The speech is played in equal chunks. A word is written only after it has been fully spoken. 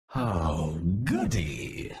Oh,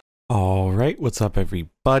 goody. Alright, what's up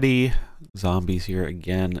everybody? Zombies here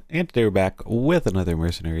again, and today we're back with another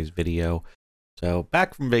Mercenaries video. So,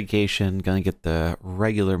 back from vacation, gonna get the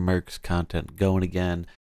regular Mercs content going again.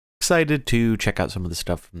 Excited to check out some of the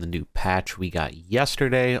stuff from the new patch we got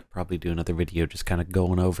yesterday. I'll probably do another video just kind of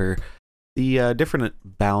going over the different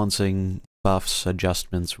balancing buffs,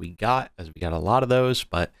 adjustments we got, as we got a lot of those,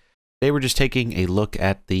 but they were just taking a look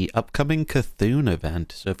at the upcoming Thun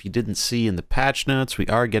event. So if you didn't see in the patch notes, we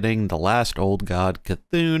are getting the Last Old God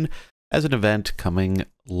Thun as an event coming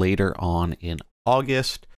later on in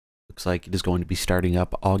August. Looks like it is going to be starting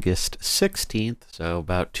up August 16th, so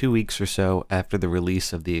about 2 weeks or so after the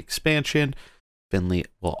release of the expansion. Finley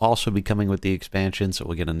will also be coming with the expansion, so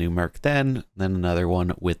we'll get a new Merc then another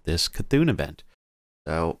one with this Thun event.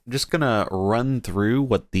 So I'm just going to run through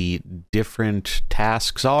what the different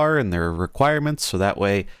tasks are and their requirements, so that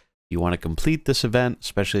way if you want to complete this event,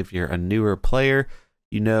 especially if you're a newer player,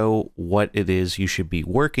 you know what it is you should be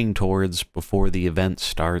working towards before the event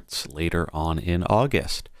starts later on in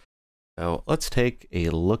August. So let's take a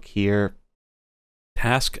look here.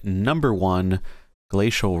 Task number 1,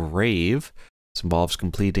 Glacial Rave. This involves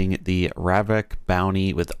completing the Ravek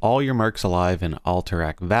bounty with all your mercs alive in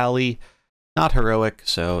Alterac Valley. Not heroic,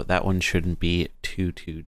 so that one shouldn't be too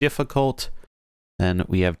difficult. Then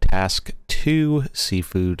we have task 2,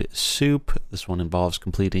 Seafood Soup. This one involves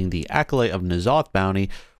completing the Acolyte of N'Zoth bounty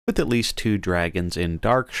with at least 2 dragons in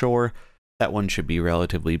Darkshore. That one should be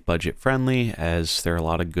relatively budget friendly, as there are a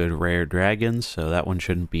lot of good rare dragons, so that one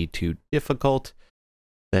shouldn't be too difficult.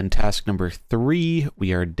 Then task number 3,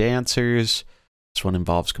 we are Dancers. This one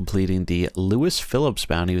involves completing the Lewis Phillips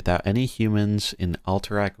bounty without any humans in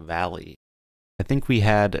Alterac Valley. I think we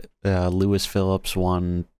had Lewis Phillips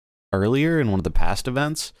one earlier in one of the past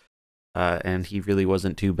events, and he really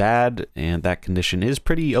wasn't too bad, and that condition is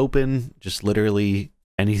pretty open, just literally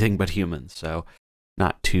anything but humans, so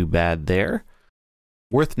not too bad there.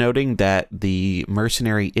 Worth noting that the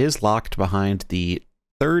Mercenary is locked behind the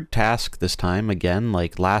 3rd task this time, again,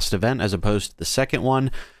 like last event, as opposed to the 2nd one.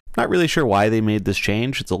 Not really sure why they made this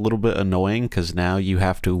change. It's a little bit annoying because now you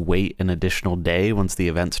have to wait an additional day once the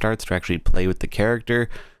event starts to actually play with the character,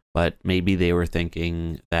 but maybe they were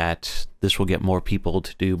thinking that this will get more people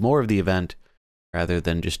to do more of the event rather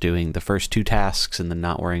than just doing the first 2 tasks and then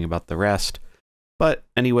not worrying about the rest. But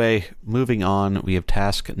anyway, moving on, we have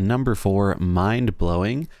task number 4, Mind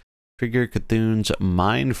Blowing. Trigger Cthulhu's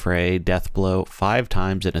Mind Fray Death Blow 5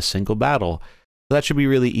 times in a single battle. So that should be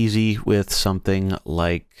really easy with something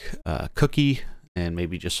like Cookie and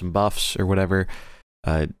maybe just some buffs or whatever.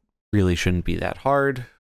 Really shouldn't be that hard.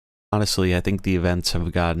 Honestly, I think the events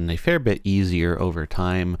have gotten a fair bit easier over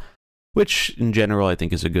time, which in general I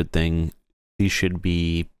think is a good thing. These should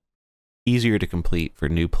be easier to complete for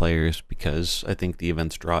new players because I think the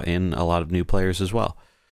events draw in a lot of new players as well.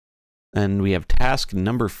 And we have task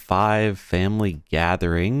number 5, Family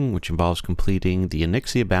Gathering, which involves completing the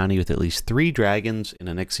Onyxia bounty with at least 3 dragons in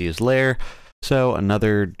Onyxia's lair. So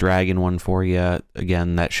another dragon one for you.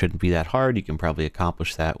 Again, that shouldn't be that hard. You can probably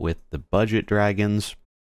accomplish that with the budget dragons.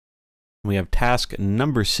 We have task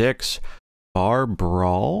number 6, Bar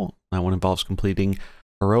Brawl. That one involves completing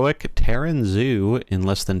Heroic Terran Zoo in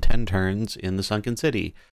less than 10 turns in the Sunken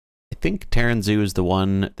City. I think Terran Zoo is the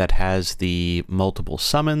one that has the multiple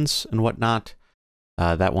summons and whatnot.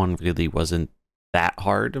 That one really wasn't that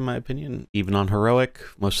hard in my opinion. Even on Heroic,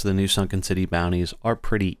 most of the new Sunken City bounties are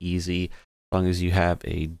pretty easy as long as you have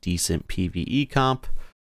a decent PvE comp.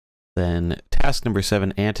 Then task number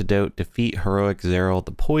 7, Antidote. Defeat Heroic Zeril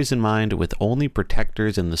the Poison Mind with only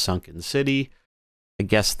protectors in the Sunken City. I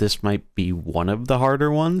guess this might be one of the harder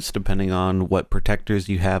ones depending on what protectors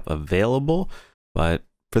you have available, but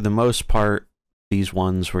for the most part, these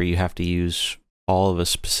ones where you have to use all of a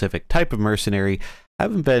specific type of mercenary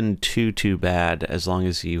haven't been too bad as long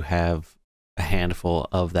as you have a handful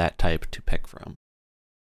of that type to pick from.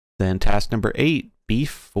 Then task number 8, Beef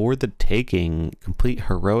for the Taking. Complete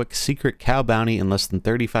Heroic Secret Cow bounty in less than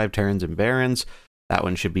 35 turns in Barrens. That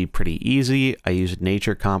one should be pretty easy. I used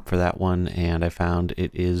Nature Comp for that one, and I found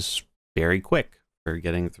it is very quick for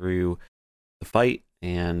getting through the fight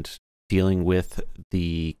and dealing with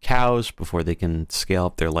the cows before they can scale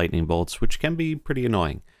up their lightning bolts, which can be pretty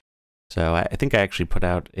annoying. So I think I actually put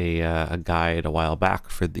out a guide a while back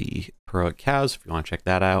for the heroic cows, if you want to check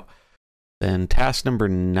that out. Then task number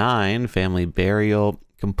 9, Family Burial.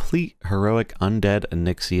 Complete Heroic Undead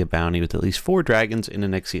Onyxia bounty with at least 4 dragons in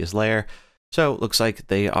Onyxia's lair. So it looks like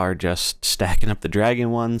they are just stacking up the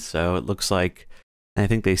dragon ones, so it looks like, I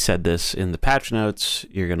think they said this in the patch notes,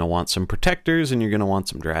 you're going to want some protectors and you're going to want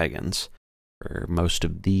some dragons. for most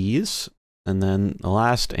of these. And then the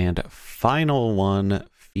last and final one,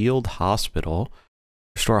 Field Hospital.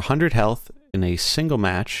 Restore 100 health in a single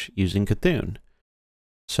match using Thun.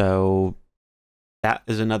 So that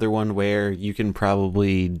is another one where you can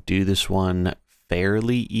probably do this one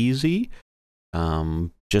fairly easy,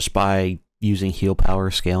 just by using heal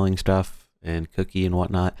power, scaling stuff, and cookie and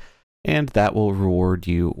whatnot. And that will reward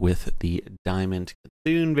you with the Diamond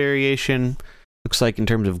Thun variation. Looks like in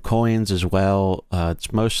terms of coins as well,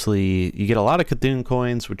 it's mostly, you get a lot of Thun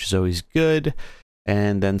coins, which is always good.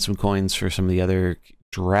 And then some coins for some of the other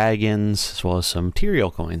dragons, as well as some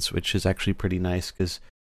Tyrael coins, which is actually pretty nice because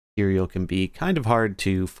Tyrael can be kind of hard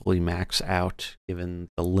to fully max out given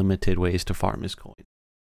the limited ways to farm his coin.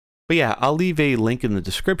 But yeah, I'll leave a link in the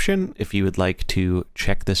description if you would like to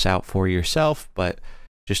check this out for yourself. But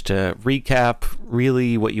just to recap,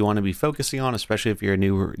 really what you want to be focusing on, especially if you're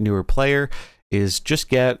a newer player, is just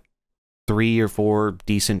get 3 or 4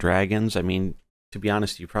 decent dragons. I mean, to be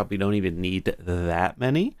honest, you probably don't even need that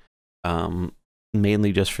many.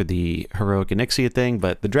 Mainly just for the heroic Onyxia thing,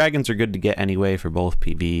 but the dragons are good to get anyway for both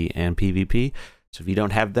PvE and PvP. So if you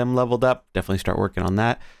don't have them leveled up, definitely start working on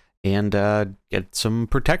that and get some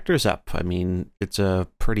protectors up. I mean, it's a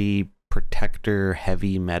pretty protector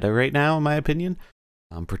heavy meta right now, in my opinion.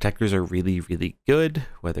 Protectors are really, really good,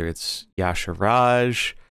 whether it's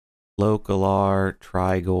Yasharaj, Localar,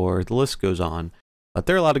 Trigor, the list goes on. But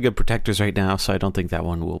there are a lot of good protectors right now, so I don't think that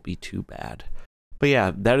one will be too bad. But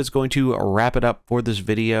yeah, that is going to wrap it up for this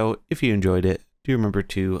video. If you enjoyed it, do remember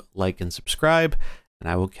to like and subscribe, and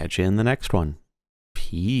I will catch you in the next one.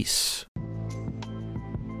 Peace.